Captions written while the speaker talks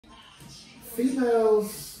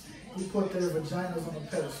females who put their vaginas on a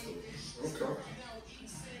pedestal. Okay.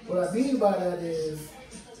 What I mean by that is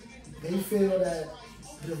they feel that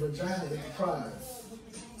their vagina is the prize.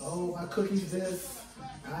 Oh, my cookie's this.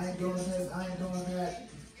 I ain't doing this. I ain't doing that.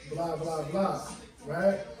 Blah, blah, blah.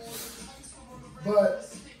 Right?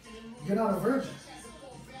 But you're not a virgin.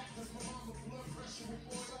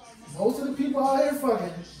 Most of the people out here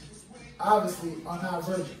fucking, obviously, are not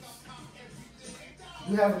virgins.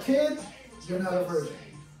 You have a kid, you're not a virgin.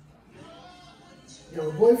 You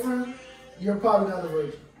have a boyfriend, you're probably not a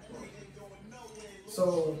virgin.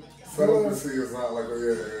 So, celibacy is not like,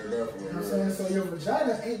 yeah, definitely. You know what I'm saying? So your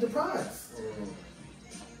vagina ain't the prize.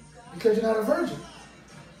 Because you're not a virgin.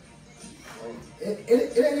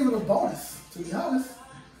 It ain't even a bonus, to be honest.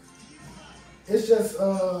 It's just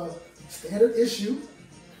a standard issue.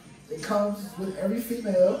 It comes with every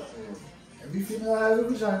female. Every female has a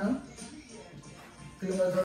vagina. Pretty much